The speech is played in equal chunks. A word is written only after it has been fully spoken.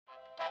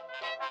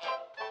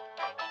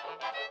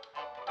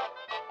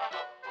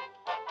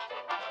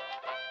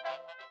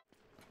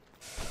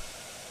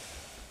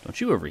Don't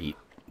you overeat.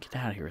 Get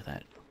out of here with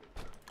that.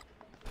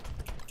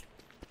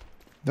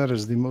 That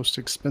is the most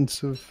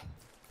expensive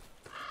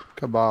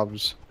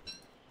kebabs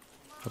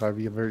that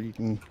I've ever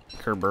eaten.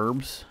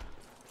 Kerburbs.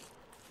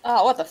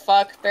 Oh, what the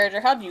fuck,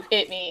 Berger? How'd you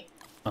hit me?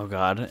 Oh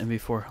god, and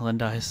before Lynn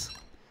dies.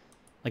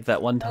 Like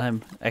that one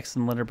time, X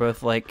and Lynn are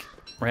both like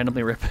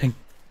randomly ripping.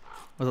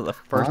 Was it the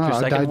first or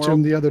second I died world? to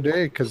him the other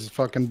day because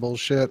fucking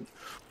bullshit.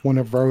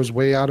 Whenever I was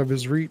way out of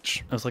his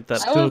reach. It was like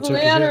that. I was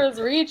way out of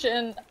his reach,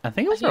 and I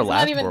think it was he's our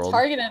last not even world.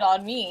 targeted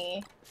on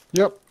me.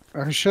 Yep,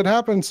 shit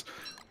happens.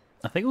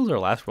 I think it was our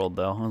last world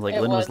though. It was like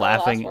It Lynn was was our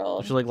last laughing.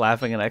 world. She was like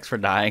laughing at X for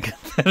dying.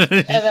 And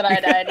then I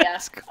died,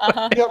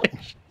 yeah. Yep.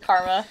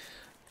 Karma.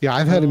 Yeah,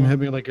 I've had him hit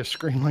me like a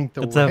screen length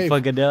away. What's up,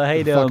 fucking deal? How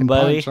you doing,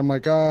 buddy? Punch. I'm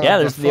like, oh. Yeah,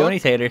 there's the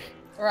Onitator.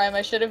 Rhyme,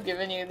 I should have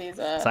given you these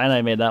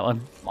Cyanide made that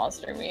one.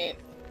 monster meat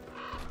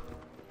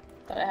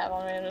that I have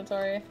on my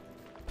inventory.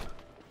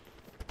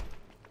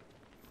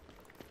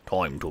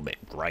 Time to make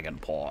dragon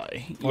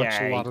pie. Watch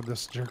a lot of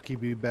this jerky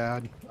be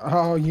bad.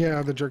 Oh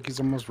yeah, the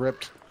jerky's almost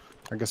ripped.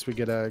 I guess we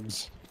get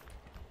eggs.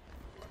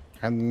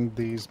 And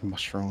these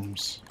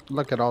mushrooms.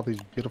 Look at all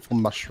these beautiful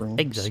mushrooms.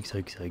 Eggs.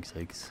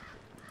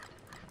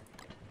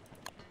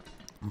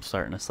 I'm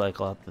starting to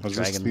cycle out the Was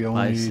dragon this the pie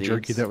only seeds.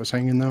 jerky that was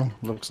hanging though?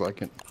 Looks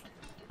like it.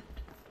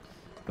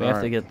 We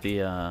have to get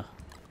the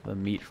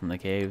meat from the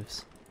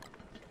caves.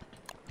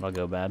 It'll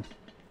go bad.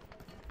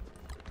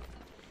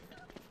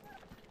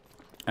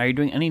 Are you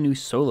doing any new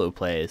solo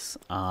plays?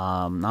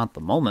 Not at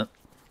the moment.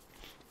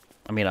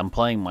 I mean, I'm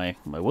playing my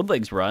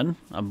Woodlegs run.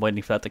 I'm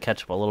waiting for that to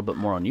catch up a little bit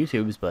more on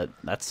YouTube's, but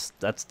that's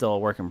still a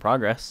work in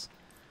progress.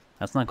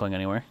 That's not going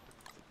anywhere.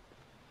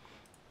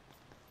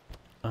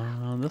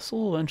 This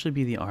will eventually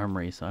be the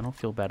armory, so I don't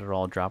feel bad at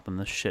all dropping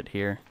this shit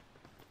here.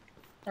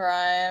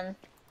 Rhyme,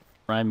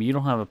 you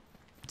don't have a...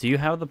 Do you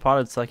have the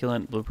potted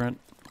succulent blueprint?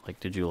 Like,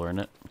 did you learn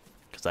it?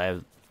 Because I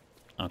have...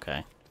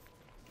 Okay.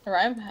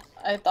 Rhyme,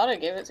 I thought I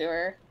gave it to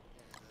her.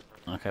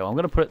 Okay, well, I'm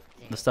going to put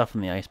the stuff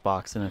in the ice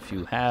box, and if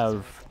you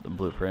have the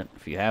blueprint,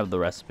 if you have the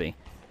recipe,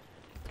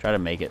 try to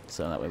make it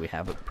so that way we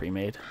have it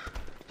pre-made.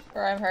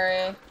 Rhyme,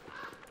 hurry.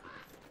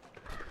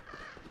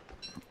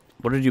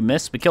 What did you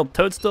miss? We killed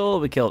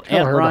Toadstool, we killed Tell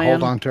Aunt her Ryan. to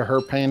hold on to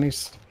her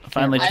panties.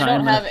 Finally I trying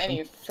don't to... have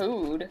any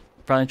food.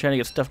 Finally trying to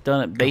get stuff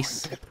done at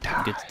base.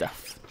 Good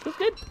stuff.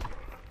 Good.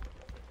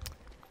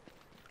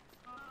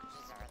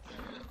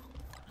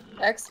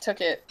 X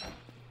took it.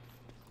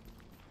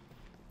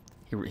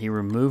 He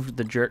removed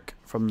the jerk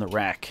from the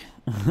rack.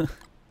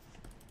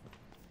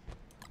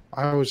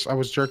 I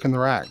was jerking the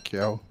rack,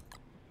 yo.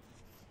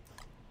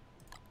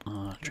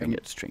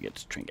 Trinkets.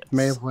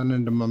 May have went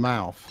into my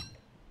mouth.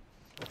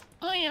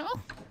 Oh yeah.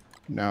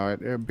 No,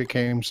 it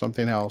became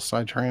something else.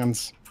 I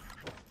transdermaled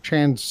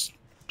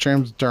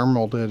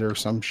it or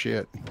some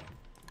shit.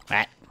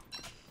 What?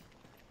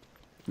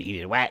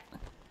 Needed what? I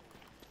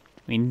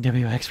mean,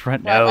 WX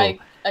front? No.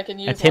 I can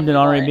use I tamed an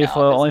honorary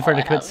beautiful only for her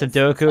to commit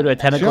Sudoku to a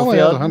tentacle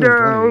field.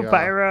 No,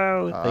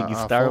 Pyro! Thank you,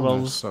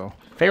 Starbles. So.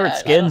 Favorite Yeah,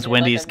 skins, like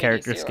Wendy's a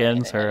character BDC or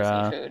skins,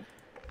 anything,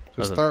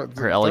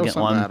 her elegant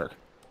one. Matter.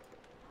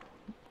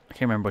 I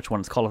can't remember which one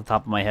it's called off the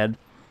top of my head.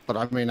 But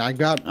I mean, I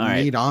got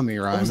right. meat on me,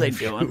 right? What was I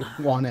doing?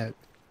 Want it?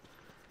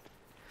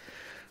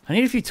 I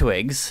need a few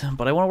twigs,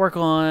 but I want to work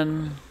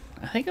on...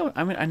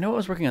 I know I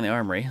was working on the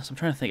armory, so I'm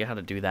trying to think of how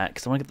to do that,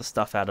 because I want to get the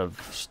stuff out of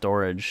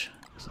storage,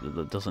 so that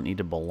it doesn't need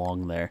to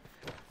belong there.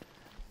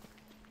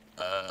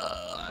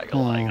 I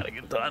gotta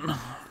get done.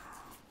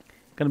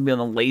 Gonna be on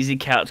the lazy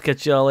couch.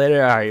 Catch y'all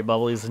later. Alright,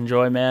 Bubblies,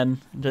 enjoy, man.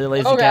 Enjoy the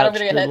lazy couch.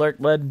 Good lurk,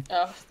 bud.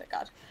 Oh, thank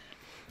God.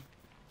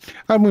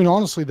 I mean,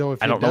 honestly, though,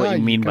 if I don't know what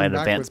you mean by an come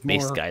back advanced with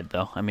base more, guide,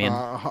 though. I mean,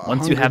 once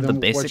hungry you have the than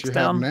what basics you have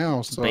down,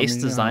 now, so, base I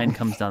mean, design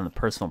comes down to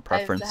personal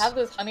preference. I have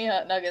those honey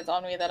nut nuggets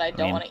on me that I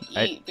don't want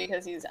to eat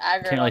because he's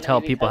aggro. Can't really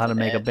tell people how to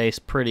make a base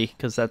pretty,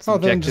 because that's Oh,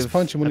 subjective. then just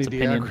punch him when he That's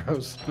opinion.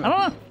 de-aggros. I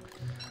don't know.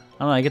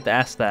 I get to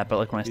ask that, but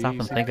like when I stop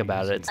and think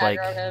about it, it's like,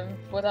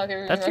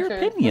 that's your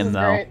opinion,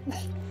 though.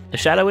 The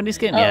Shadow Indies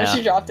game? Oh, Yeah.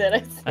 she dropped it.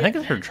 I think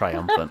I heard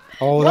Triumphant.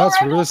 Oh, No,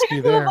 that's Ryan, risky don't take it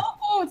to the there.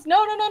 boats.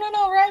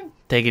 No, Ryan.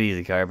 Take it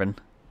easy, Carbon.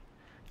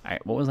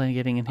 Alright, what was I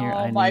getting in here?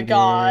 Oh my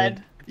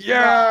God.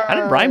 Yeah. How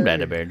did Rhyme die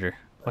to Berger?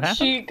 What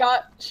happened?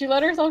 She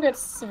let herself get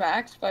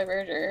smacked by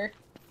Berger.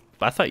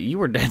 I thought you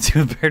were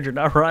dancing with Berger,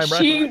 not Rhyme.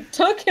 She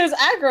took his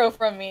aggro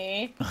from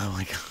me. Oh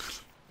my God.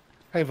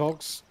 Hey,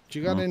 Volx, do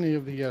you got any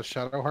of the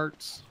shadow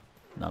hearts?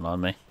 Not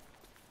on me.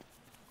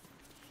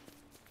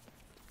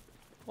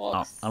 Well,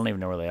 Oh, I don't even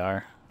know where they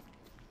are.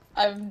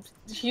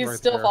 He's Right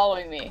still there.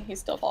 following me. He's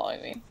still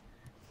following me.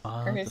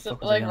 Or he's still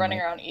like running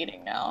around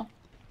eating now.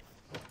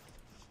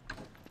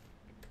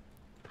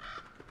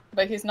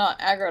 But he's not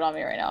aggroed on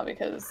me right now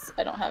because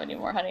I don't have any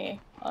more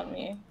honey on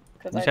me.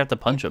 You just have to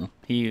punch him.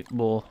 He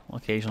will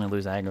occasionally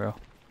lose aggro.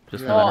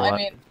 Just no Well, matter I what.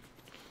 mean,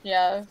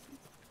 yeah.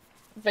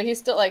 But he's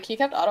still like, he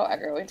kept auto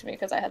aggroing to me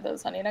because I had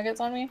those honey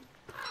nuggets on me.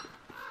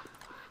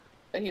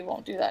 But he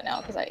won't do that now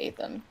because I ate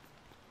them.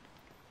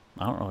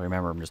 I don't really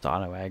remember him just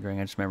auto-aggroing.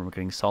 I just remember him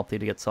getting salty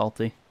to get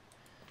salty.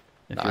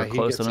 If Nah, you're he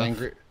close gets enough.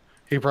 angry.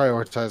 He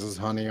prioritizes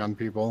honey on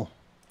people.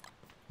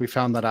 We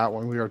found that out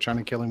when we were trying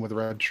to kill him with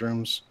red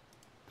shrooms.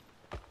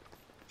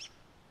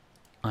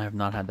 I have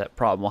not had that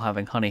problem while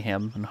having honey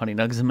ham and honey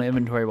nugs in my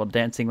inventory while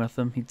dancing with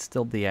them. He'd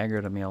still be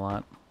aggro to me a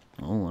lot.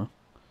 Oh.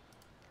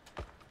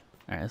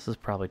 Alright, this is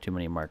probably too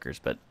many markers,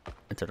 but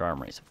it's an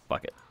armory, so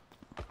fuck it.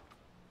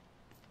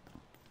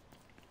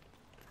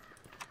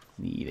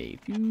 Need a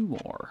few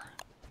more.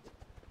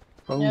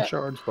 Bone Yep.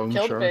 shards, bone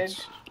Killed shards.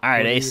 pig.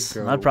 Alright, Where do Ace.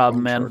 you go? Not a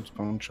problem, bone man. Shards,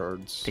 bone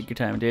shards. Take your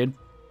time, dude.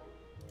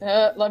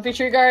 Lumpy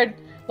tree guard.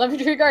 Lumpy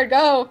tree guard,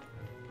 go.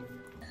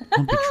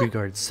 Lumpy tree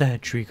guard,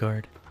 sad tree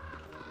guard.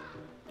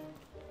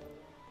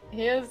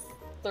 He has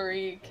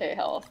 3k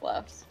health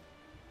left.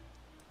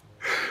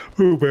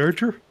 Who,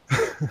 Badger?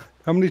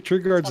 How many tree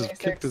guards have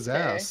kicked his 26K.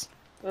 ass?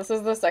 This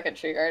is the second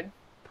tree guard.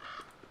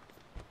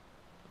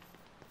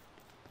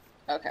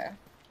 Okay.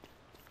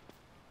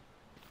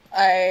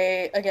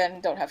 I,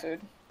 again, don't have food.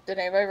 Did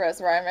anybody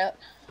res where I'm at?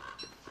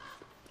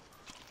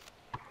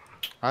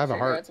 I have a Tree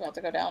heart. guard's about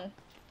to go down.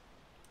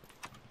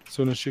 As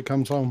soon as she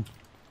comes home.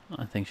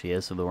 I think she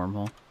is to the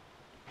wormhole.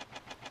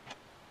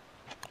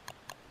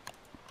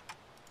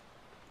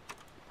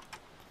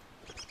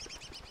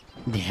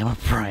 Damn, I'm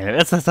prime.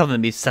 That's not something to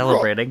be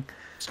celebrating.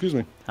 Excuse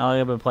me. How long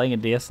have I been playing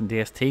in DS and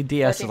DST?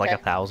 DS is like 14K.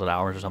 1,000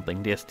 hours or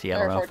something. DST, I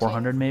don't Or know, 14.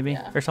 400 maybe?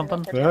 Yeah, Or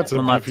something? 14. That's a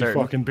I'm not beefy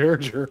certain. fucking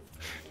Badger.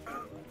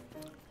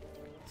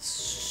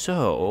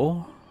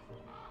 So,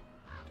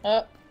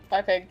 Oh,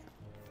 bye pig.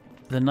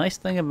 the nice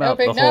thing about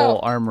pig, the no. whole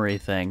armory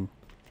thing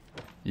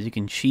is you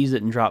can cheese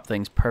it and drop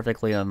things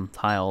perfectly on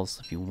tiles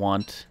if you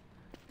want.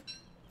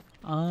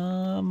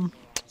 I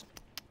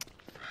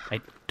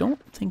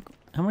don't think...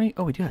 How many...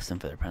 Oh, we do have some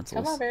feather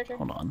pencils. Come on, Badger.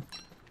 Hold on.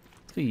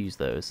 Let's go use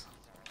those.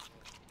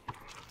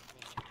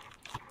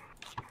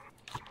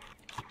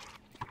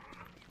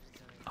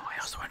 Oh, I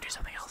also want to do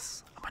something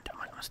else. I'm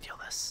gonna steal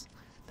this.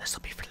 This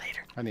will be for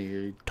later. I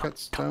need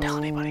Don't tell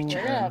anybody, You're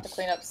Jared. gonna have to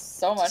clean up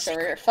so much over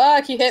here.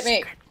 Fuck, you hit me.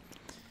 Secret.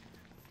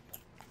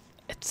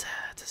 It's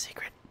a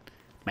secret.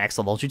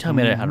 Maxwell, don't you tell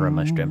me how to run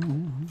my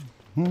stream.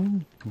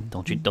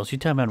 Don't you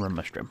tell me how to run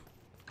my stream.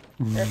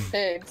 They're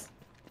pigs.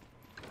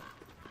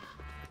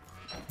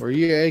 Were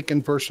you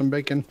aching for some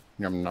bacon?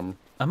 Yum num.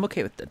 I'm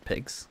okay with dead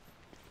pigs.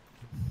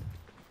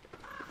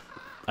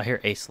 I hear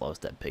Ace loves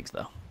dead pigs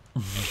though.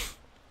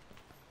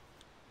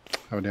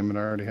 Oh damn it!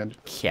 I already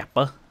had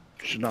Kappa.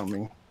 shit on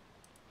me.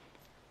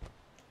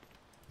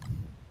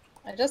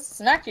 I just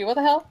smacked you. What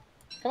the hell?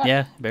 Come on.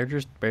 Yeah,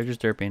 Badger's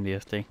derpy in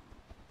DST.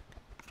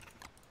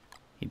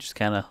 He just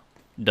kind of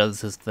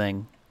does his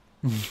thing.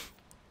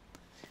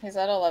 He's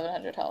at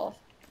 1100 health.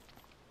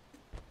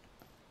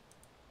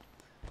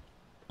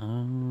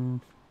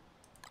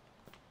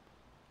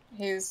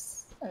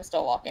 I'm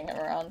still walking him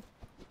around.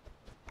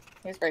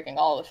 He's breaking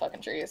all the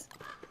fucking trees.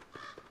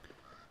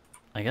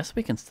 I guess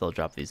we can still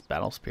drop these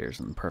battle spears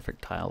and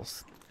perfect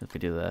tiles if we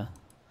do the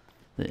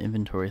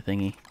inventory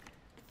thingy.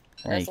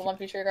 Where's the Like,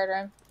 lumpy tree guard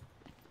rhyme?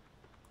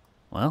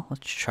 well,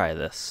 let's try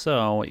this.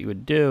 So what you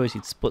would do is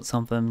you'd split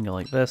something, go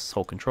like this,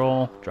 hold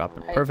control, drop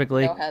it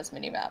perfectly. No has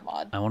mini map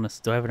mod. I want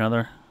to. Do I have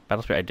another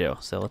battle spear? I do.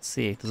 So let's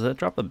see. Does it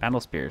drop the battle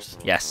spears?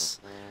 Yes.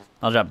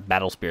 I'll drop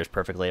battle spears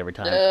perfectly every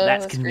time.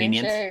 That's the screen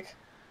convenient. shake.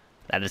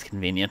 That is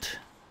convenient.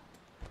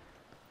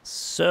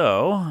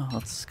 So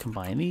let's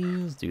combine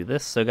these. Do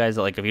this. So guys,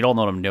 like if you don't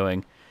know what I'm doing,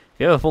 if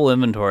you have a full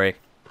inventory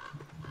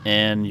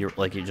and you're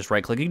like you just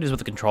right click, you can do this with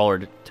the controller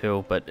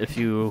too. But if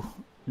you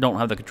don't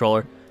have the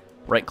controller,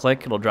 right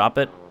click, it'll drop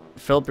it.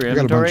 Fill up your I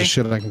got a bunch inventory. of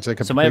shit I can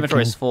take. So my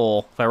inventory is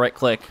full. If I right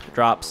click,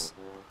 drops.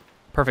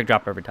 Perfect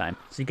drop every time.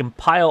 So you can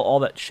pile all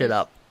that shit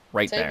up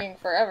right there. Taking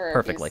forever. if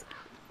Perfectly.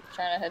 he's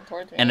trying to head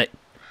towards me. And it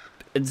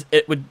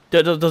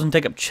doesn't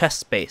take up chest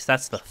space.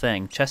 That's the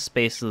thing. Chest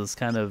space is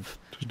kind of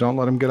Just don't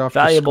let him get off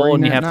valuable, the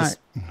screen and you at have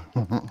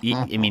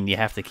night. I mean, you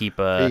have to keep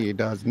He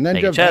does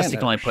like a ninja chest. You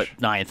can only vanish.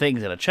 put 9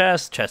 things in a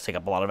chest. Chests take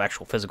up a lot of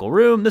actual physical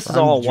room. This is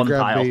Did all you one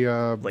grab pile,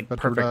 the, like better,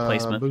 perfect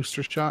placement.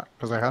 Booster shot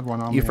because I had one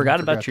on me. You and I forgot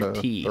about your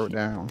to tea. Throw it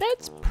down.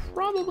 That's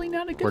probably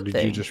not a good Or did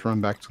thing. you just run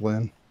back to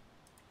Lynn?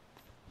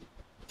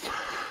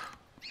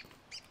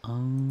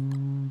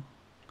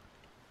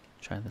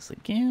 Try this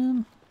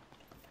again.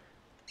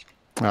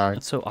 All right.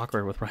 It's so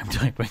awkward with rhyme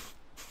typing.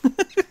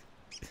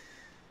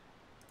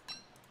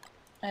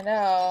 I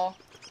know.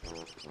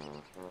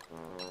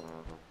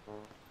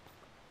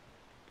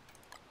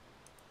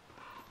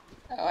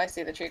 Oh, I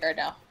see the tree guard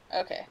now.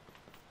 Okay.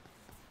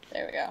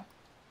 There we go.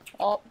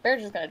 Well,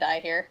 Bear's just gonna die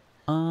here.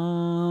 I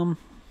don't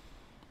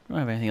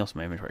have anything else in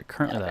my inventory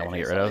currently Yeah, that I want to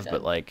get Bear's rid of, totally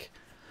but like,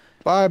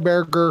 Bye,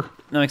 Burger.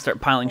 let me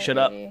start piling shit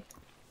up. Maybe.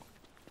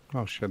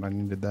 Oh shit! I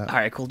needed that. All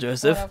right, cool,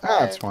 Joseph. 105.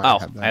 That's fine. Oh,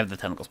 had that. I have the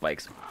tentacle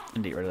spikes. I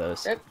need to get rid of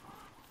those. Rip.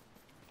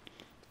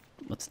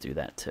 Let's do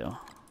that too.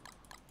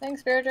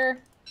 Thanks, Bearger.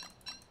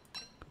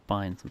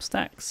 Combine some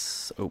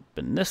stacks.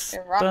 Open this.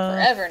 Been rock stuff.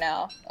 forever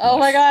now. Oh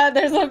my god,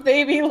 there's a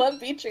baby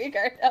lumpy tree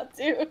guard now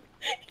too.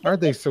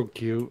 Aren't they so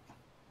cute?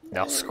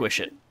 I'll squish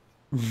it.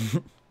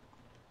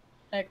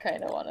 I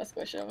kind of want to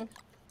squish him.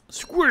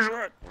 Squish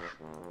it!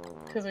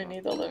 Because we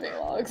need the living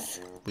logs.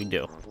 We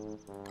do.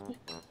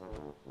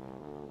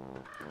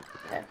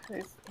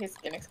 Okay, he's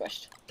getting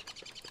squished.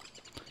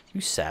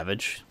 You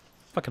savage.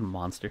 Fucking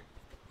monster.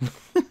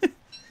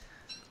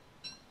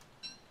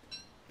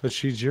 But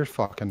she's your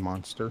fucking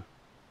monster.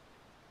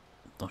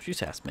 Don't you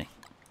sass me.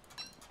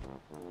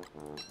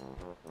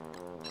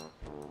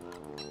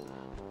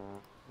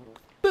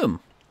 Boom.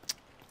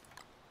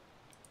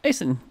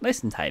 Nice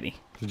and tidy.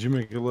 Did you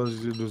make a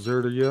lazy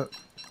deserter yet?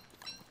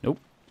 Nope.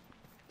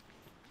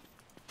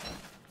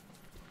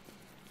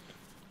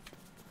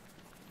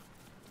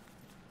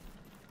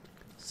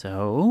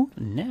 So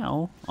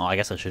now, oh, I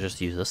guess I should just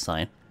use this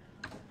sign.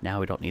 Now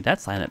we don't need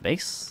that sign at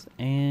base.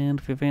 And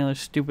if we have any other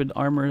stupid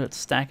armor that's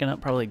stacking up,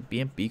 probably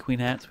like bee queen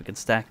hats, we can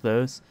stack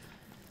those.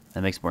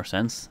 That makes more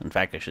sense. In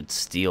fact, I should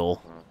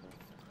steal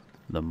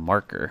the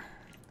marker.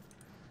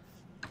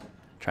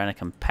 Trying to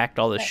compact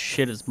all this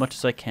shit as much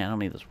as I can. I don't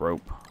need this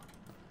rope.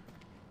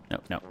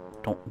 No,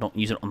 don't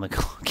use it on the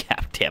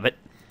cap, damn it.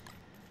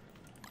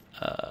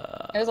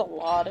 There's a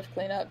lot of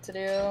cleanup to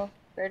do.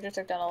 Bear just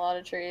took down a lot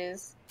of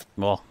trees.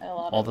 Well,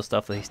 all the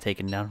stuff that he's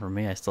taken down from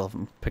me, I still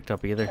haven't picked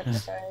up either.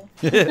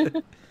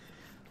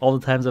 All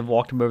the times I've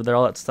walked him over there,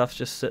 all that stuff's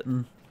just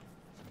sitting.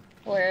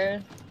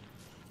 Where?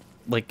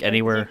 Like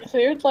anywhere. He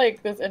cleared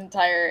like this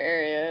entire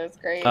area. It's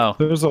great. Oh,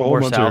 there's a whole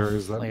more bunch south. of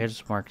areas that... Like I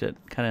just marked it,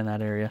 kind of in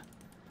that area.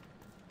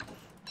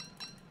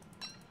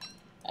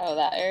 Oh,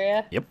 that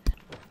area? Yep.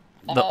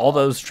 All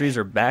those trees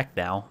are back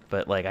now,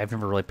 but like I've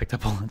never really picked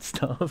up all that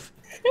stuff.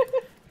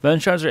 Bone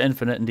shards are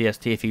infinite in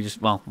DST if you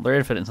just, well, they're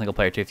infinite in single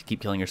player too if you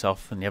keep killing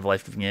yourself and you have a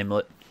life-giving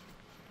amulet.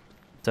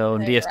 So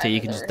in DST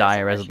you can just die,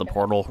 res at the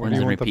portal, rinse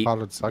and repeat,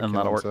 and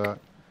that'll work.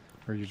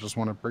 Or you just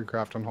want to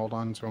pre-craft and hold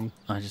on to them?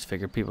 I just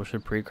figured people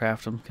should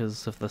pre-craft them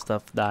because if the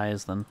stuff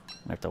dies, then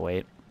I have to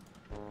wait.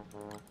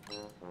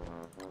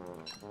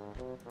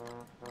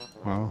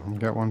 Well, I've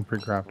got one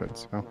pre-crafted,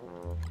 so...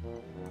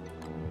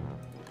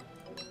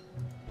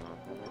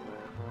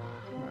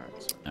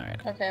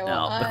 Alright. Okay,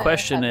 well, now, the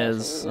question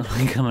is, am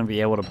I going to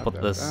be able to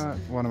put this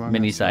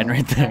mini sign right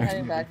I'm there?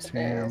 heading back to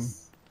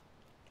base.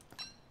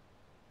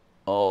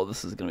 Oh,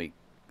 this is going to be...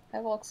 I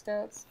have Volx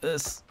scouts.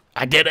 This.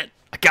 I did it!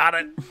 I got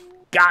it!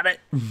 Got it!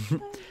 You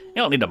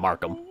don't need to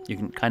mark them. You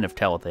can kind of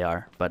tell what they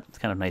are, but it's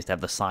kind of nice to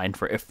have the sign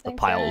for if the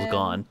pile is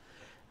gone.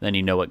 Then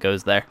you know what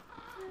goes there.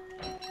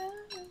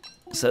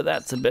 So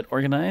that's a bit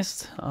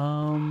organized.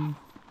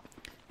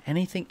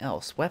 Anything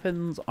else?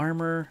 Weapons,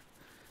 armor...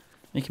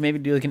 You can maybe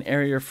do like an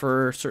area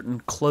for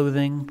certain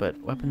clothing,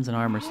 but weapons and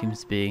armor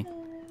seems to be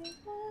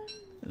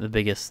the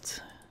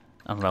biggest,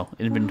 I don't know,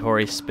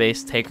 inventory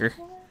space taker.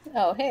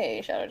 Oh,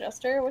 hey, Shadow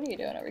Jester, what are you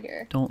doing over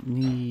here? Don't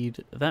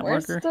need that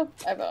Where's marker.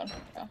 the iBone?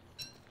 Oh.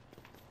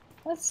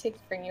 Let's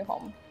bring you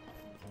home.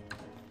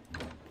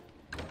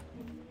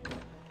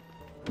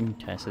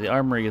 Okay, so the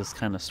armory is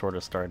kind of sort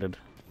of started.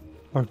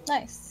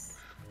 Nice.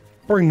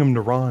 Bring them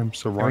to rhyme,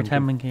 so Every rhyme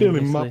time in can game,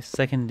 fill him up.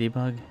 second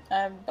debug.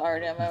 I'm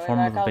already on my way Form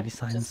back. of a I'll bitty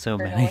sign, just so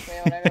bring them many. with me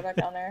when I go back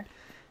down there.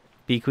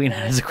 Bee Queen I'm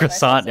has a gonna put my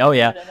croissant. stuff Oh in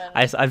yeah, and then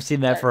I've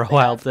seen that start for a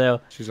cleaning while up. too.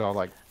 She's all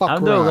like, fuck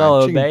I'm doing rhyme,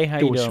 well, she Obey. How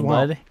do you what she doing,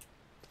 want. bud?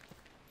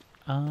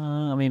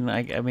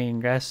 I mean,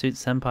 Grass Suit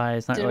Senpai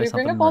is not Did really we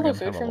bring something up all we're the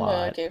gonna food have a from the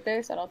lot. cave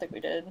base? I don't think we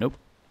did. Nope.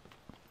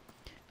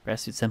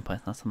 Grass Suit Senpai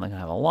is not something I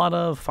have a lot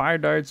of. Fire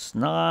darts,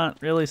 not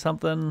really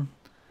something.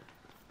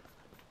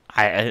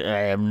 I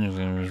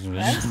am.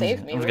 That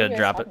saved me. I'm What just are gonna you guys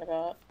drop it. talking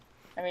about?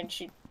 I mean,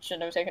 she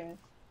shouldn't have taken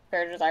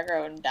Parage's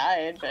aggro and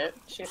died, but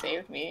she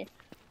saved me.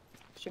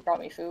 She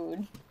brought me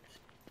food.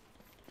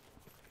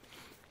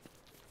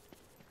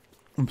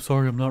 I'm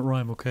sorry, I'm not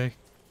Rhyme, okay?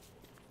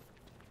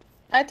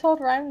 I told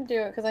Rhyme to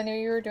do it because I knew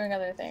you were doing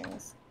other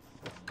things.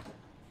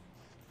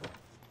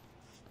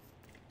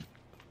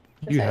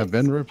 You have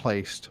been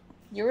replaced.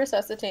 You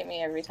resuscitate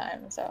me every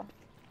time, so.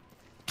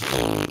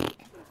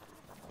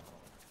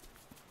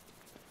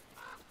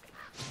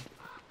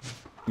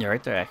 Yeah,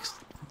 right there, X.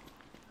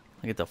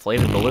 I get the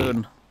deflated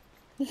balloon.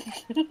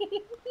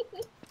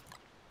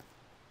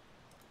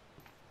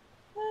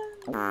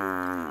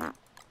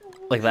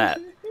 Like that.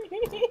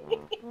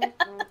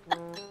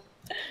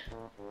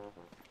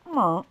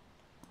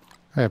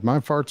 Hey, if my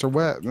farts are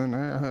wet, then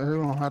I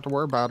don't have to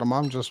worry about them.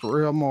 I'm just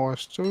real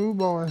moist. Oh,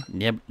 boy.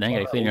 Yep, now you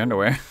gotta clean your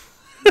underwear.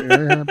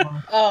 Yeah, boy.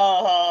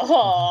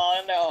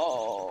 Oh,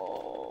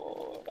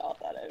 no. Not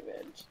that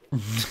image.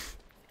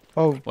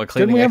 Oh, What,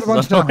 didn't we have a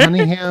cleaning bunch of exercise?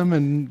 honey ham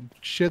and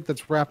shit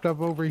that's wrapped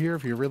up over here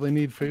if you really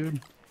need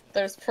food?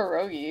 There's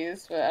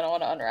pierogies, but I don't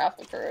want to unwrap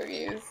the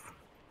pierogies.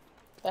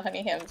 The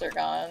honey hams are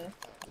gone.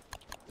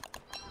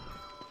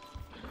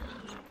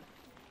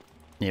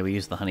 Yeah, we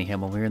used the honey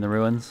ham when we were in the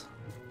ruins.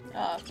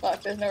 Ah,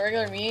 fuck, there's no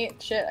regular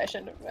meat? Shit, I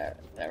shouldn't have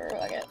never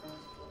fuck it.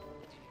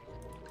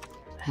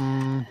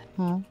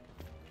 Mm-hmm.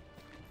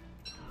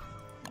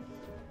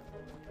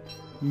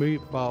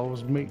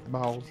 Meatballs,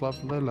 meatballs,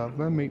 lovely,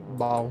 lovely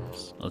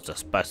meatballs. That's a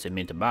spicy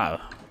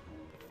meatball.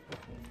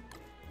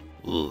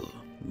 Ooh,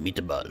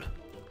 meatball.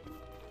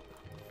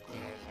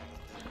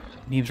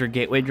 Memes are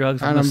gateway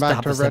drugs. And I'm I'm gonna back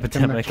stop to this red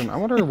epidemic. connection. I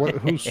wonder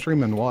who's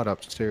streaming what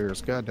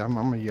upstairs. God damn,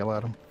 I'm gonna yell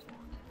at them.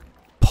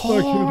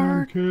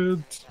 Porn.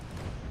 Kids.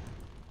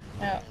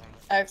 Yeah.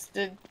 I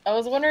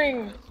was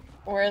wondering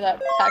where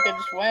that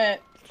package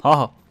went.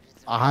 Oh.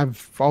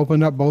 I've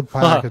opened up both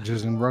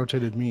packages and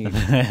rotated meat.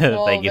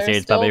 Well, Thank you, there's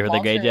Serious still Puppy, for the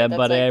great monster jam, meat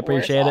buddy. I that's, like,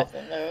 worse appreciate it. off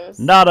than those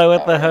Nada with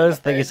the that were in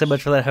host. Thank you so much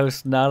fridge. for that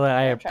host, Nada.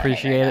 I I'm trying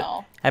appreciate right it.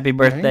 now. Happy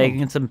birthday. Damn.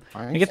 Get some.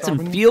 I ain't Get some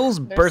stopping. Feels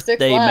There's 6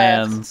 birthday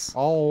left. mans.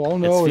 Oh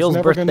no, It's it's Feels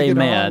never gonna birthday get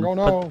man. hung.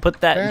 Oh no. Put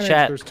that in Panic.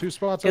 chat. There's 2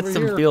 spots Get over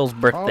some here. Feels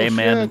birthday Oh,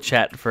 man in shit.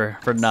 chat for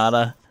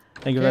Nada.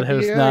 Thank you for that Can't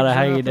be host, Nada. eggs,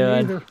 How you nothing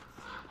doing? either.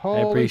 I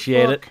Holy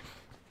appreciate fuck.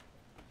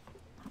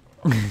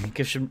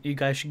 it. You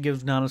guys should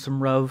give Nana some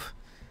love.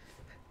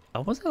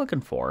 What was I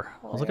looking for?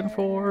 I was looking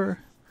for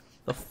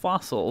the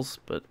fossils,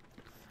 but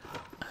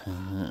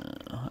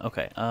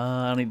okay.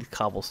 I don't need the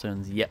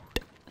cobblestones yet.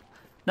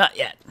 Not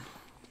yet.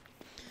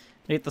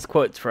 I get this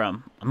quotes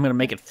from. I'm gonna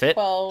make it fit.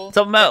 12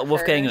 Something about fit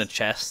Wolfgang in a first.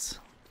 chest.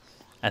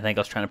 I think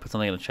I was trying to put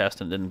something in a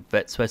chest and it didn't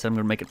fit, so I said I'm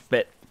gonna make it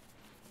fit.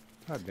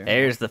 God damn.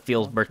 There's the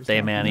Feels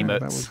birthday man Yeah,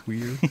 that emotes. was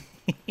weird.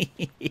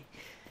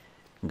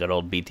 Good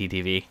old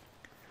BTTV.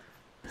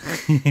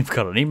 You've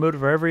got an emote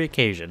for every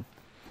occasion.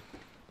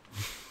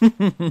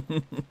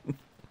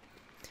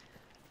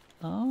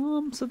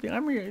 So the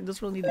armor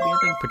doesn't really need to be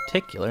anything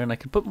particular, and I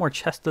could put more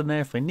chest in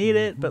there if I need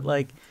it, but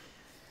like,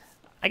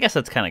 I guess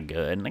that's kind of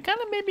good. And I kind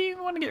of maybe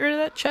want to get rid of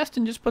that chest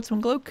and just put some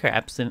glow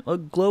craps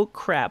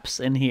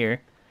in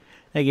here.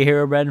 Thank you,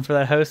 Hero Bren, for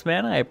that host,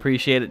 man. I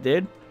appreciate it,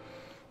 dude.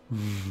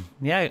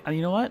 Yeah,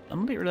 you know what? I'm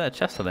gonna get rid of that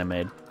chest that I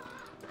made.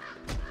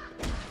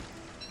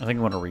 I think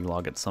I want to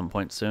relog at some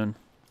point soon.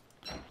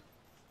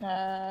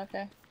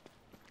 Okay.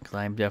 Because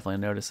I'm definitely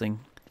noticing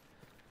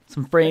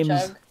some The frames.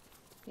 chug.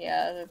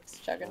 Yeah, that's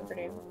chugging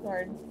pretty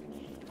hard.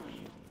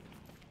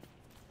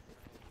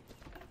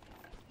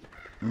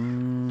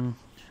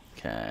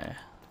 Okay.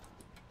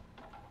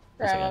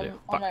 Right, I gotta I'm do?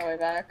 on my Fuck. way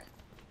back.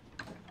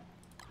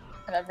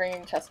 And I'm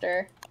bringing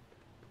Chester.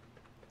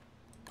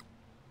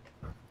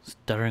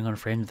 Stuttering on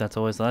frames, that's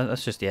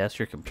just, yeah, it's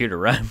your computer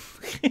run.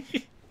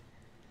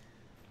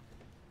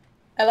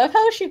 I love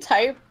how she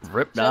typed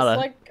Rip just Nada.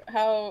 like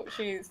how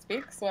she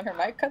speaks when her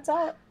mic cuts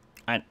out.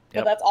 But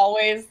Yep. that's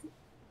always.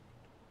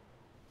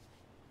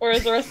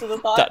 Where's the rest of the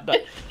thought? dot.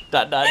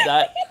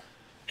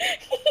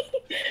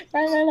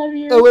 Ryan, I love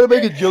you. I want to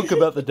make a joke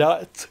about the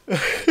dots.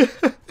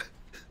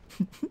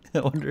 I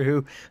wonder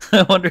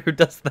who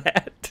does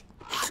that.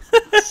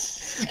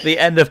 The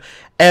end of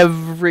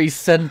every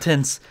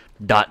sentence. ...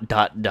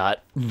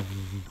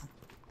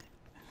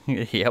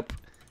 Yep.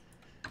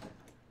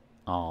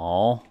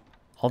 Aw.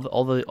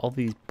 All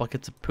these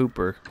buckets of poop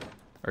are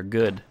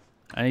good.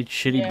 I need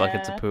shitty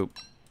buckets of Yeah. poop.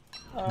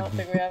 I don't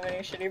think we have any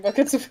shitty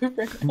buckets of poop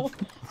right now.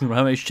 You know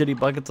how many shitty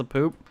buckets of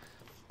poop?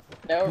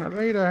 I No,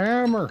 need a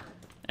hammer.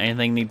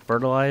 Anything need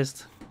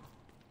fertilized?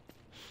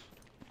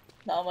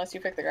 not unless you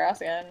pick the grass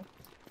again.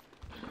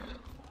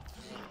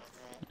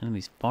 And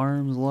these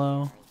farms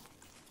low.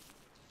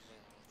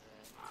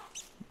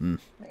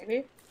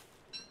 Maybe.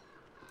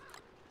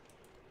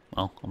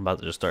 Well, I'm about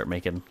to just start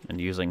making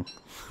and using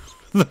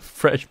the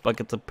fresh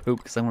buckets of poop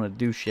because I want to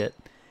do shit.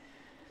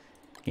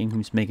 Game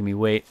keeps making me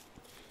wait.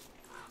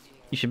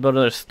 You should build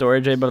another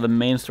storage area, build the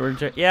main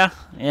storage area. Yeah,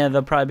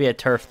 there'll probably be a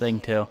turf thing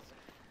too.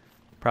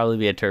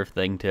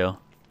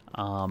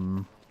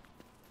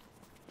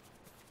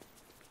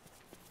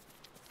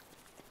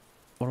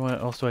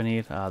 What else do I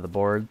need? The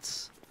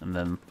boards, and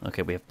then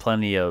okay, we have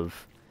plenty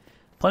of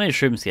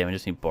shroom skin. We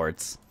just need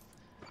boards.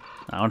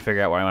 I want to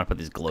figure out where I want to put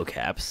these glow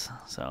caps.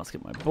 So let's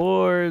get my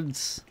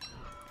boards,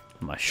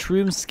 my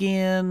shroom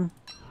skin.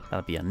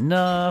 That'll be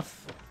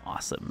enough.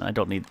 Awesome. I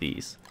don't need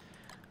these.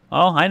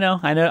 Oh, I know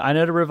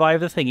to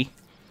revive the thingy.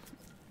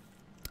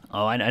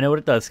 Oh, I know what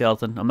it does,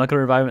 Skeleton. I'm not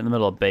gonna revive it in the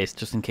middle of base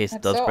just in case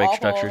it That's does so break awful.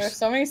 structures. There's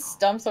so many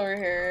stumps over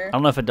here. I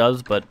don't know if it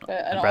does, but But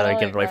I I'd don't rather wanna,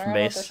 get it away from run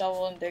around with base. the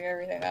shovel and dig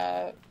everything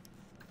up.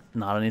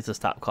 Nada needs to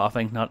stop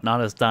coughing.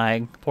 Nada's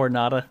dying. Poor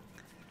Nada.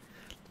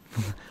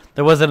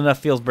 There wasn't enough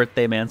Feels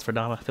birthday mans for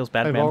Nada. Feels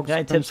bad, Hey, man. Volx,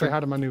 Guy come tips say hi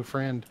to my new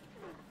friend.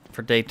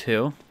 for day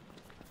 2.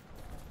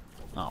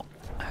 Oh,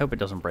 I hope it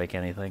doesn't break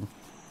anything.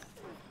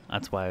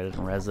 That's why I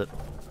didn't res it.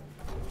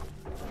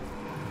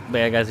 But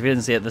yeah, guys, if you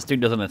didn't see it, this dude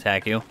doesn't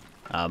attack you.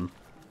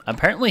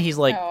 Apparently he's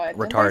like No, didn't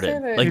they say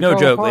retarded. that Like he no fell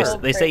joke.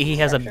 apart? They say he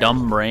has a Structures.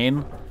 dumb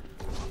brain,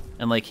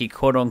 and like he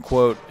quote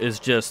unquote is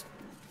just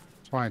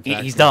That's why I he's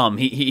attacked him. dumb.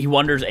 He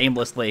wanders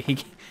aimlessly. He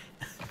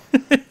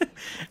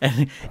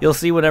and you'll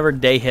see whenever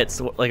day hits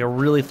like a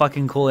really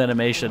fucking cool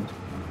animation.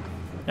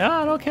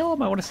 Yeah, don't kill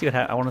him. I want to see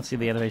I want to see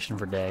the animation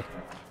for day.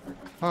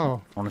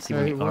 Oh. I want to see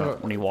Hey,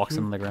 when he walks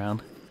into the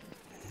ground.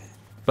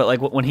 But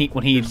like when he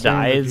You're saying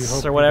that you dies hope or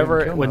he didn't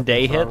whatever, kill when nothing,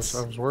 day so hits,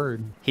 I was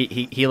worried.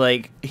 he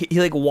like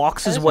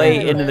walks his just way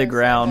wanted to into the res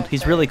ground. him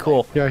He's up really there,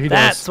 cool. Yeah, he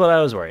That's does. what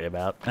I was worried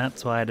about.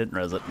 That's why I didn't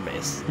res it in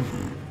base.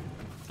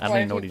 I don't Why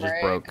even know what did he he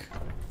just break? broke.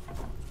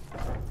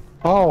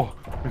 Oh,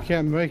 we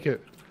can't make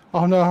it.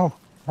 Oh no,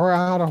 we're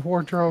out of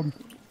wardrobe.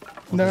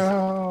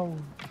 No,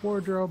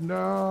 wardrobe,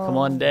 no. Come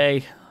on,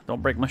 day.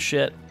 Don't break my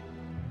shit.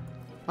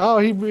 Oh,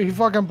 he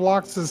fucking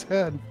blocks his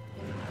head.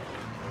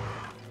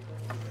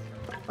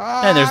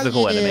 And there's the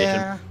cool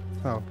animation.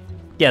 Oh.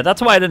 Yeah,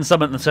 that's why I didn't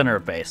summon in the center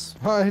of base.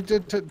 I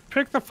did to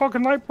pick the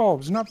fucking light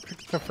bulbs, not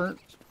pick the furnace.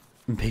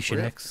 Impatient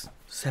Rip. X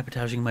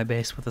sabotaging my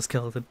base with a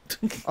skeleton.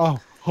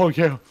 Oh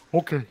yeah,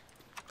 okay.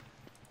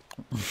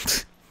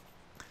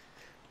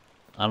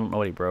 I don't know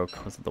what he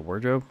broke. Was it the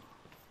wardrobe?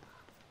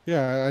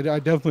 Yeah, I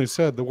definitely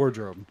said the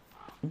wardrobe.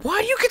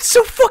 Why do you get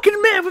so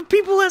fucking mad when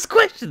people ask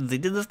questions? He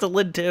did this to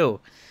Lid too.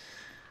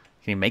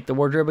 Can you make the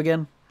wardrobe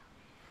again?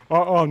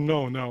 Oh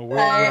no, we're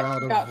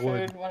out got of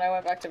wood. food when I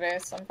went back to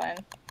base. I'm fine.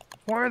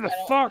 Why the I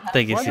don't fuck? have-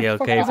 Thank you, Why the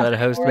fuck CLK, am for that I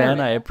host, worried? man.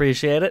 I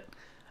appreciate it.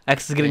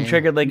 X is getting Dang,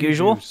 triggered like you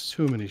usual. do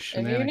too many If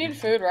shenanigans. you need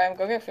food, Ryan,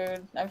 go get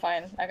food. I'm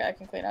fine. I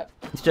can clean up.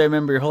 Just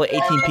remember your whole 18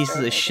 checked pieces of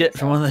everything, shit from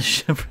so- one of the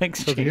shipwreck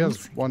So he has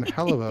streams. one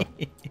hell of a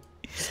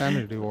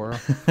sanity aura.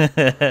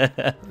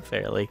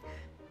 Fairly.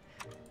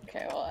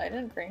 Okay, well, I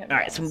didn't bring him.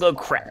 Alright, down some so glow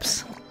far.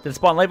 creps. Did it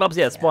spawn light bulbs?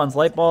 Yeah, it spawns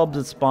light bulbs,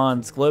 it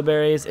spawns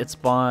glowberries, it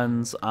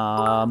spawns, Yeah,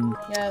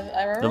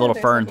 I remember the little they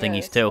fern said, yeah,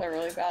 thingies this too. is a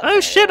really bad Oh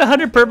thing. shit,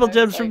 100 purple It's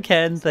gems like from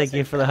Ken. Thank you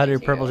supposed for to the 100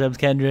 to purple you. gems,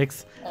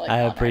 Kendricks. Or, like,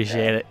 I not appreciate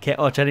accurate. it. Can't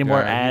watch any more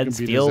Yeah, he can ads.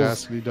 beat his ass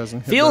Feels if he doesn't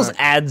hit feels back.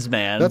 ads,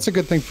 man. That's a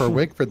good thing for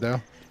Wakeford,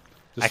 though.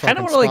 I kind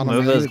of want to like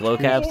move those glow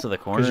caps to the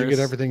corners. Because you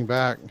get everything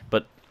back.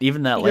 But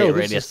even that Yo, light this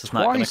radius is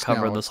not going to twice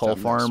cover now this it's whole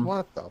done farm.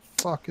 What the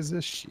fuck is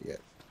this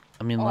shit?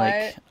 I mean,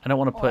 Why- like, I don't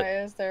want to put Why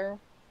is there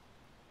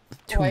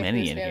too white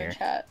many goose in in here.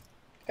 Chat?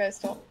 Guys,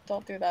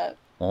 don't do that.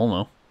 Oh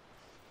no.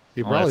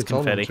 He Oh, probably that's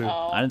told him confetti. to.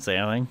 Oh. I didn't say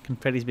anything.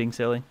 Confetti's being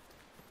silly.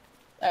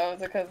 Oh,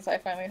 is it because I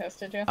finally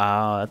hosted you?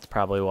 Oh, that's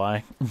probably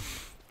why.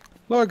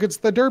 Look, it's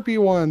the derpy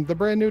one, the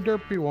brand new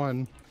derpy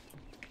one.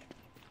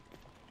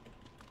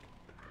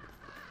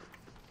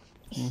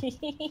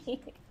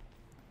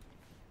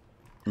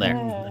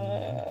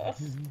 There.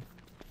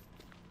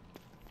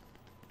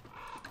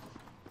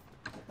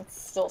 It's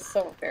still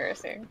so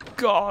embarrassing.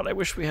 God, I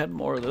wish we had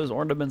more of those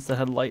ornaments that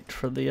had light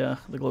for the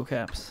glow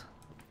caps.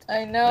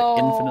 I know.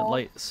 The infinite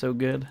light is so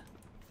good.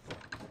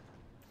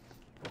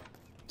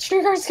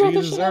 Trigger scared the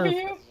You shit out of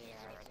deserve-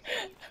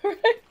 you.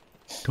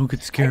 Don't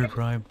get scared,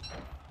 Rhyme.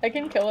 I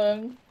can kill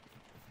him.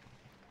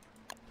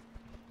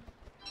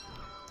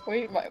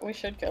 We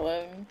should kill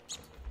him.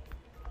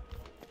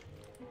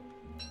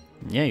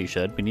 Yeah, you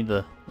should. We need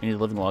the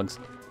living logs.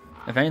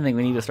 If anything,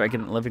 we need to start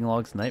getting living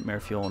logs, nightmare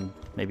fuel, and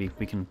maybe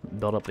we can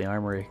build up the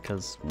armory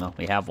because well,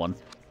 we have one.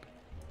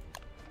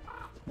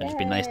 It'd just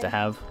be nice to Yay.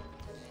 have.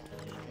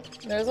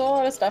 There's a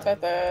lot of stuff at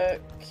the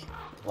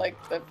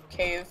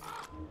cave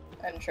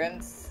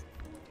entrance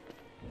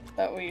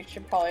that we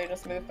should probably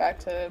just move back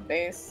to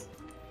base.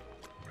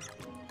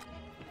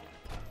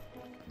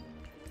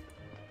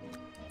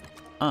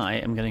 I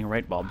am getting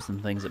light bulbs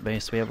and things at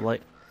base. We have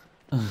light.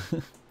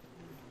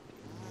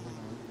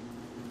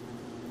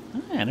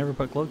 I never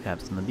put glow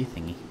caps in the bee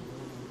thingy.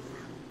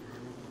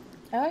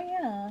 Oh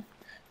yeah.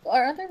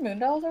 Aren't there moon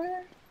dolls over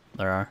there?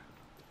 There are.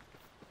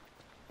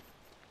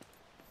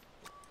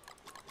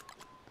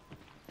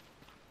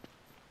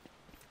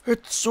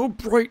 It's so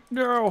bright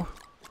now.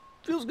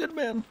 Feels good,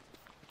 man.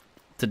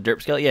 It's a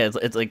derp scale. Yeah,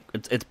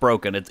 it's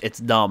broken. It's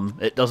dumb.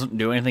 It doesn't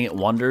do anything. It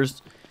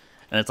wanders,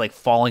 and it's like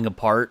falling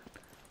apart.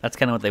 That's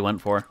kind of what they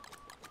went for.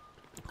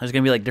 There's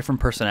gonna be like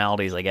different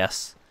personalities, I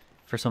guess,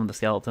 for some of the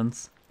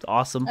skeletons. It's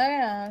awesome. Oh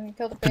yeah, you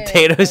killed a pig.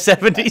 Potato That's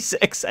pretty fun.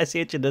 76. I see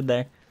what you did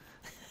there.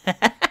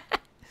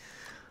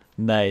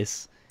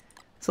 Nice.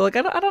 So like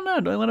I don't know.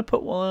 Do I want to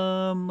put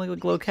like a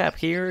glow cap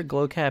here, a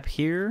glow cap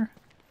here?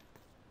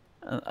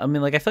 I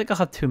mean, like I feel like I'll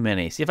have too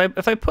many. See, if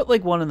I put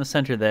like one in the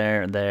center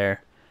there and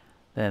there,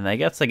 then I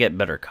guess I get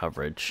better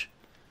coverage.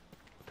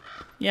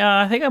 Yeah,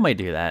 I think I might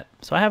do that.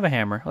 So I have a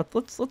hammer.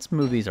 Let's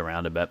move these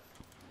around a bit.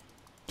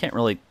 Can't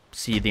really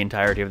see the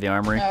entirety of the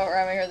armory. Oh, we're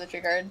over here, the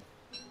tree guard.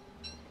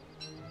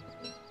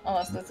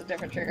 Unless that's a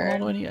different tree Well,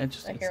 guard. do I need?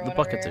 It's hear the one over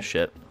buckets here. of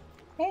shit.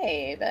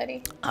 Hey,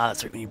 buddy. Ah,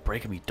 that's right. When you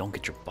break them, you don't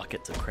get your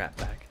buckets of crap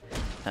back.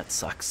 That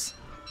sucks.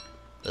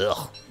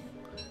 Ugh.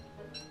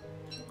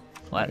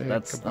 Well, Think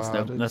that's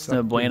about it,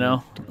 no bueno.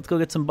 supplement. Let's go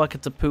get some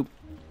buckets of poop.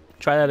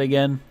 Try that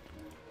again.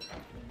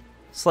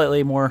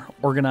 Slightly more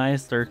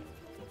organized or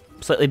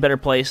slightly better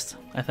placed,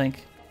 I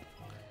think.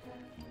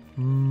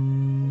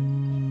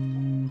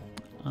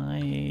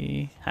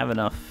 I have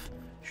enough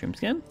shroom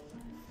skin.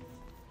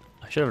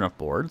 I should have enough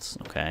boards.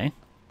 Okay.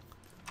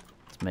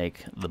 Let's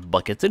make the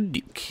buckets of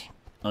Duke.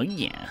 Oh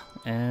yeah.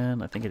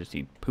 And I think I just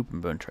need poop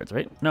and bone shards,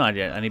 right? No, I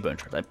need bone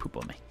shards. I have poop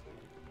on me.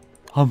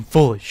 I'm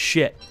full of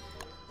shit.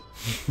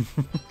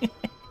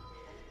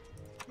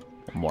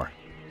 One more.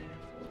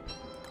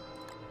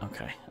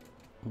 Okay.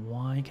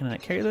 Why can I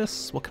not carry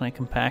this? What can I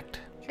compact?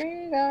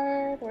 Tree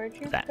guard, where'd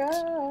you That.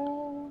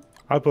 go?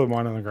 I put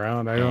mine on the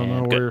ground. I don't know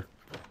And good. where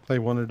they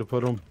wanted to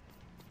put them.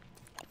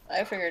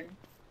 I figured.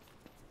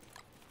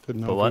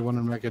 Didn't know Put if what? we wanted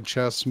to make a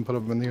chest and put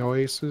them in the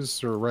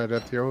oasis or right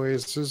at the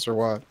oasis or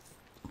what.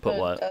 Put the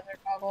what? Desert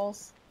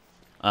goggles.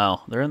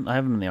 Oh, they're in. I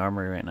have them in the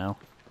armory right now.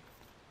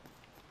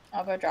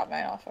 I'll go drop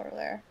mine off over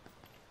there.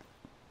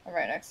 I'm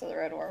right next to the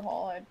red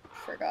wormhole. I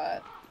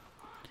forgot.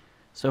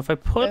 So if I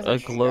put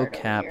There's a glow shard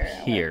over cap here. I'm gonna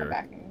come here,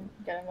 back and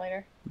get him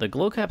later. the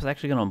glow cap's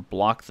actually going to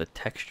block the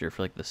texture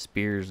for like the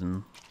spears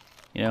and,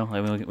 you know,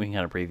 I mean, we can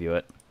kind of preview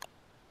it.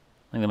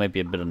 I think that might be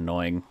a bit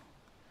annoying.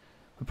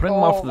 But putting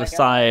them off to the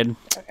side.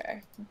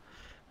 Okay.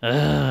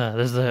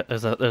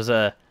 There's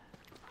a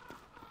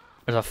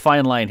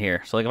fine line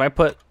here. So like if I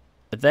put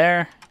it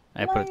there,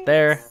 I put it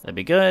there, that'd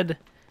be good.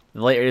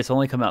 The light rays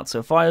only come out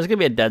so far. There's gonna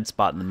be a dead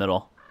spot in the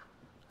middle,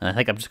 and I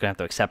think I'm just gonna have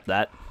to accept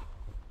that. I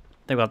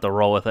think we'll have to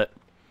roll with it.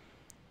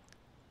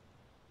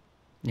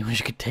 You wish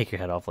you could take your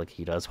head off like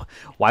he does.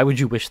 Why would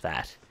you wish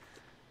that?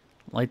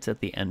 Lights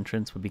at the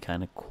entrance would be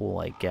kind of cool,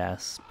 I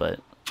guess, but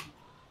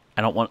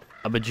I don't want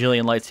a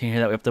bajillion lights in here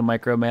that we have to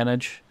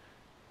micromanage.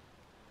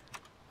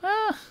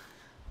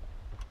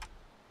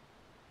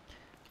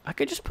 I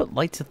could just put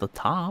lights at the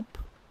top,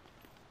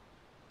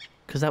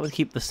 because that would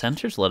keep the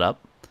sensors lit up.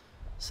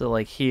 So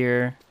like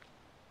here,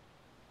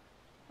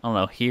 I don't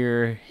know,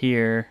 here,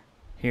 here,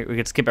 here. We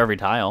could skip every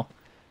tile.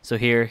 So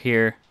here,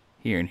 here,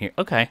 here, and here.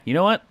 Okay, you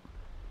know what?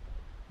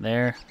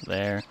 There,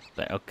 there,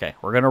 there. Okay,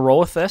 we're gonna roll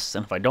with this,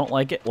 and if I don't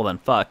like it, well then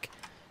fuck.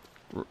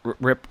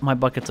 Rip my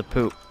buckets of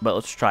poop, but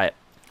let's try it.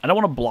 I don't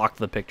want to block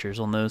the pictures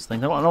on those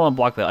things. I don't want to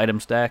block the item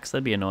stacks.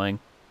 That'd be annoying.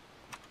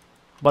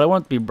 But I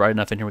want it to be bright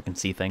enough in here we can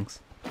see things.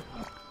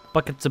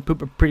 Buckets of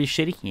poop are pretty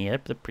shitty. Yeah,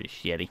 they're pretty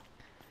shitty.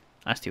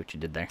 I see what you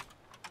did there.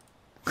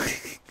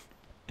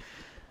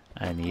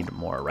 I need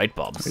more light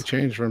bulbs. They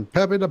changed from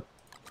Peppy to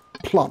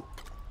Plump.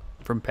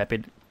 From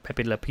Pepe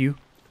Le Pew.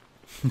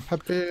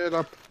 Peppy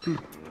to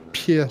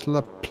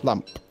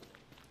Plump.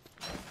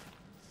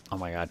 Oh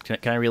my god.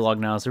 Can I relog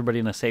now? Is everybody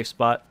in a safe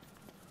spot?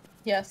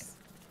 Yes.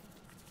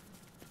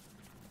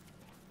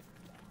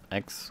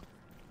 X.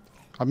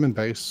 I'm in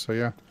base, so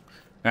yeah.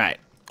 Alright.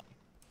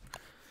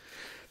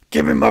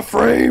 Give me my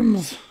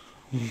frames!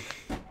 I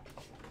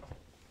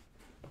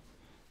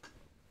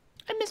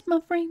miss my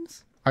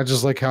frames. I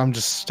just like how I'm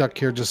just stuck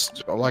here,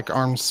 just like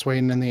arms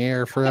swaying in the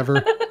air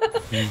forever.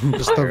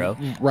 Just the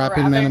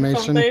wrapping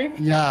animation. Something.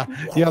 Yeah,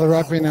 the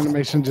wrapping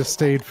animation just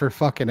stayed for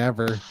fucking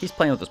ever. He's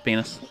playing with his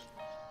penis.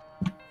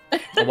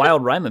 A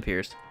wild rhyme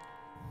appears.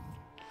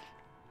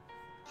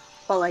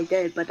 Well, I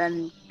did, but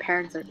then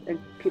parents and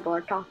people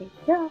are talking.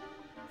 Yeah.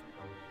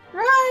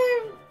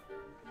 Rhyme!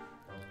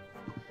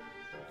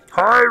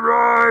 Hi,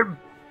 Rhyme!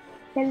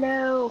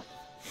 Hello.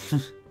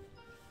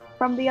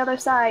 From the other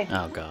side.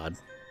 Oh god.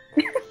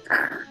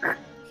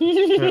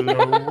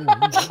 Hello.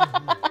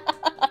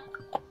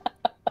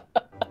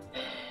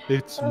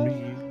 It's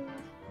me.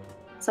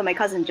 So my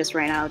cousin just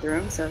ran out of the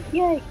room, so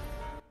yay.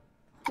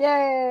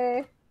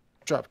 Yay!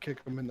 Drop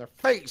kick them in their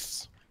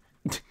face.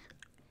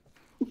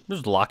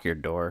 Just lock your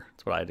door.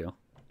 That's what I do.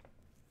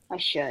 I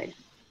should.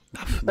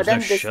 But But then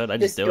no this, should. I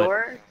this just do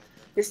door,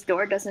 this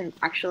door doesn't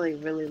actually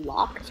really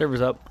lock. it.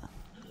 Server's up.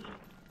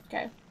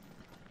 Okay.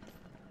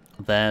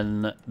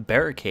 Then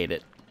barricade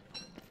it.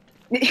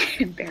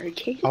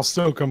 Barricade. I'll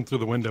still come through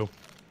the window.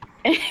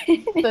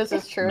 This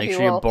is true. Make he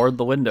sure you will. board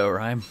the window,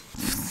 Rhyme.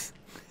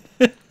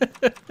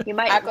 You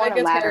might Act want like a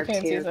it's ladder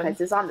hurricane too, season. because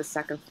it's on the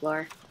second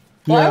floor.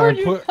 Why Yeah, would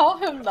you call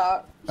him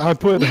that? I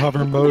put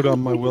hover mode on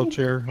my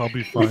wheelchair. I'll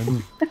be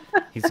fine.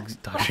 He's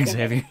Dr.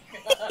 Xavier.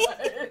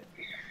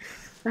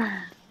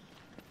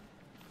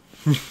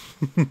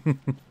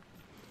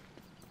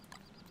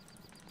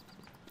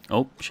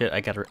 Oh shit!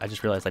 I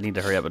just realized I need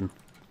to hurry up and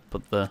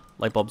put the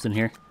light bulbs in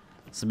here.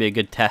 This will be a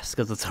good test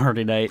because it's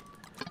already night.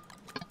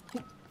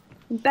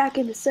 I'm back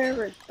in the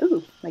server.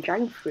 Ooh, my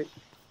dragon fruit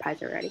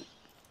pies are ready.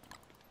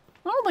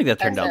 I don't think that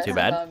turned out too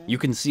bad. You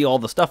can see all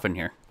the stuff in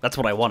here. That's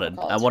what I wanted.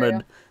 I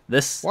wanted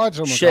this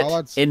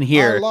shit in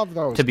here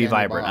to be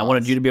vibrant. I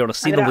wanted you to be able to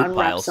see I'm the gonna loot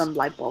unwrap piles. some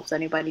light bulbs.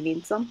 Anybody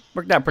need some?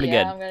 Worked out pretty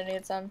yeah, good. I'm gonna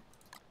need some.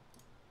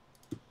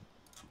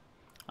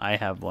 I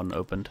have one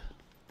opened.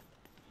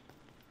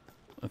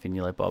 If you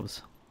need light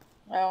bulbs.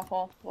 Oh,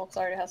 well, Volx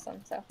already has some,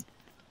 so.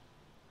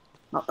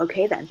 Well,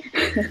 okay then.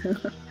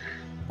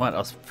 What? I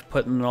was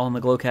putting it all in the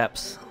glow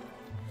caps.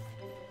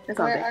 That's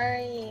all Where good. are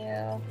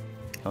you?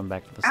 Going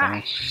back to the Ah,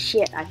 center.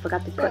 shit! I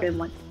forgot to put in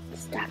one.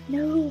 Stop!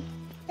 No,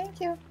 Thank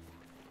you.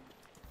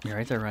 You're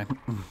right there, Ryan.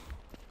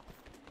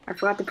 I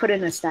forgot to put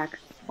in a stack.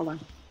 Hold on.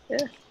 Yeah.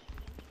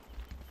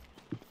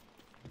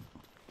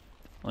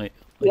 Wait.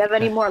 Do you have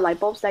any more light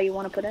bulbs that you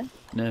want to put in?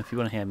 No, if you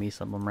want to hand me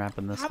some, I'm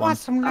wrapping this I one. want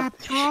some light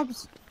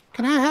bulbs.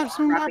 Can I have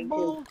some light Wrapping too.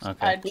 bulbs?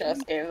 Okay. I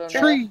just gave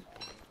them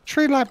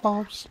Tree light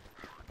bulbs.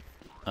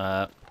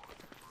 I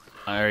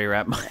already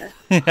wrapped my. Fuck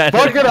it, I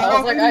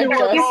I was like, don't I need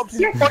light bulbs.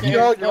 just Fuck gave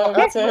y'all, them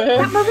y'all.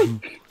 to him.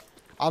 moving.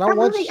 I don't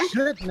want moving.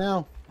 shit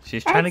now.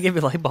 She's trying to give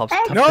you light bulbs.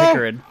 Stop No,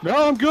 bickering.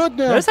 no, I'm good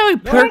now. Notice how he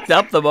perked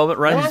up the moment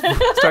Ryan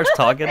starts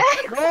talking.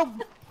 No.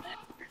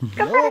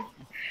 Nope.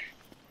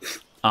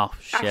 Oh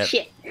shit.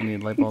 shit. You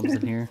need light bulbs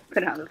in here.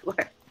 Put it on the floor.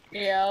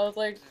 Yeah, I was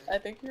like, I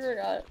think you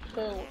forgot.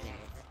 Oh.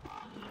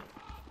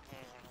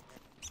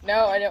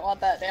 No, I didn't want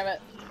that, damn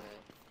it.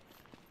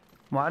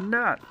 Why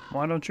not?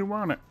 Why don't you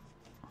want it?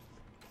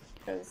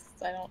 Because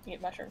I don't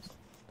eat mushrooms.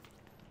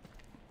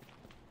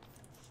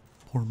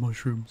 Poor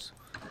mushrooms.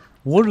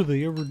 What do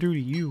they ever do to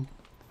you?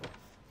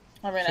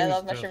 I mean, I Seems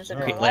love mushrooms in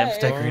just real Great lamps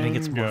life. decorating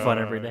gets more fun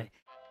every Fungi. day.